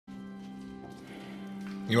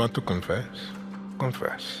You want to confess?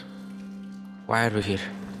 Confess. Why are we here?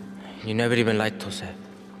 You never even liked Jose.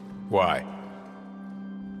 Why?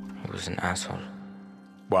 He was an asshole.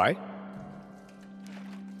 Why?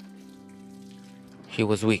 He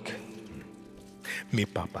was weak. Me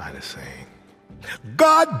papa had a saying.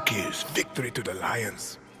 God gives victory to the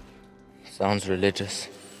lions. Sounds religious.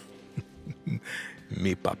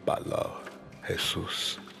 Mi papa loved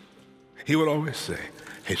Jesus. He would always say,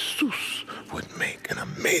 Jesus would make an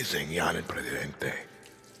amazing Yanin Presidente.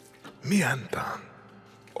 Mi Anton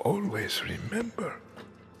always remember,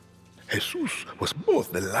 Jesus was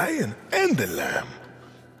both the lion and the lamb.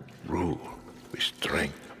 Rule with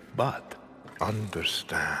strength, but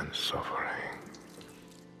understand suffering.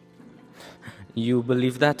 You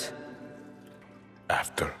believe that?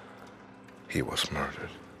 After he was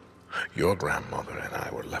murdered, your grandmother and I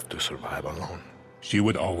were left to survive alone. She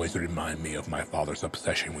would always remind me of my father's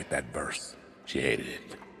obsession with that verse. She hated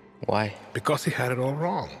it. Why? Because he had it all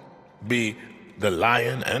wrong. Be the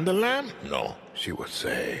lion and the lamb? No, she would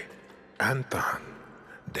say, Anton,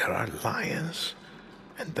 there are lions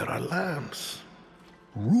and there are lambs.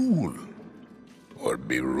 Rule or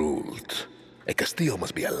be ruled. A Castillo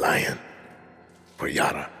must be a lion, for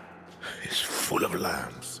Yara is full of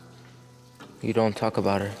lambs. You don't talk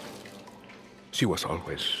about her. She was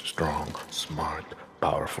always strong, smart,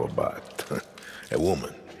 powerful, but a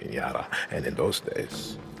woman in Yara. And in those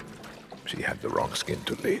days, she had the wrong skin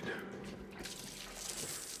to lead.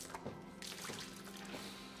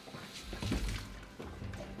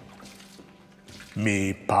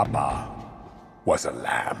 Me papa was a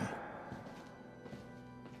lamb.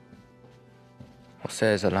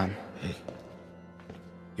 Jose is a lamb.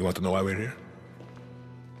 You want to know why we're here?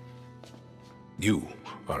 You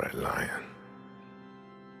are a lion.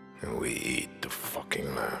 And we eat the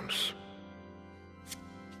fucking lambs.